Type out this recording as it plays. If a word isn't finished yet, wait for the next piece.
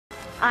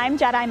I'm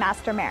Jedi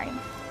Master Mary,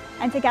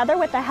 and together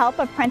with the help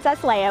of Princess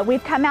Leia,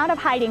 we've come out of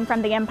hiding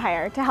from the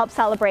Empire to help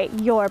celebrate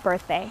your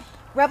birthday.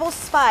 Rebel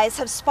spies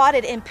have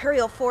spotted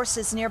Imperial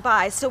forces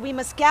nearby, so we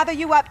must gather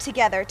you up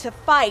together to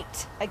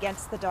fight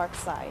against the dark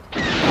side.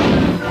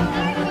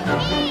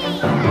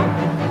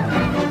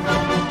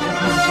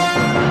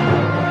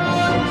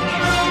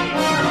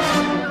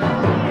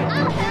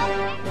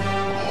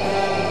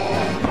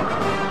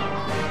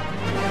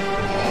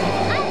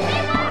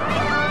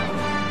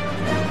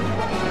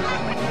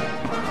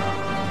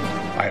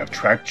 I have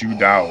tracked you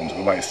down to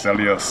the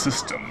mycelial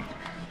system.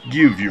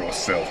 Give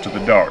yourself to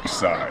the dark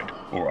side,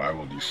 or I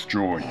will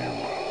destroy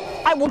you.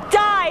 I will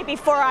die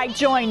before I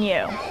join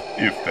you.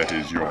 If that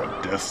is your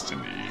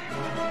destiny.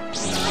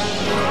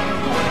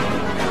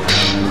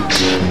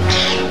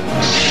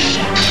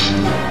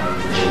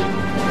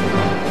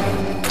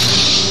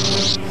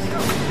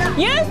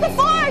 Use the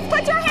Force!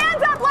 Put your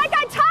hands up like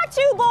I taught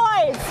you,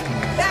 boys!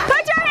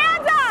 Put your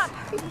hands up!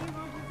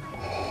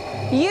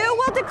 You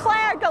will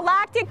declare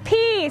galactic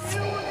peace.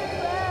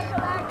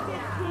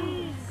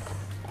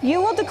 You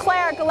will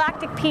declare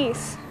galactic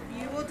peace.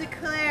 You will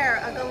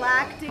declare a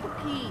galactic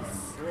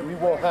peace. We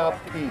will have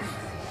peace.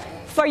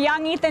 For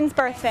young Ethan's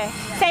birthday.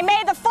 Say,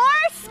 may the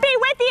Force be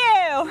with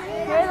you!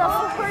 May the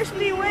Force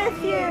be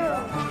with you!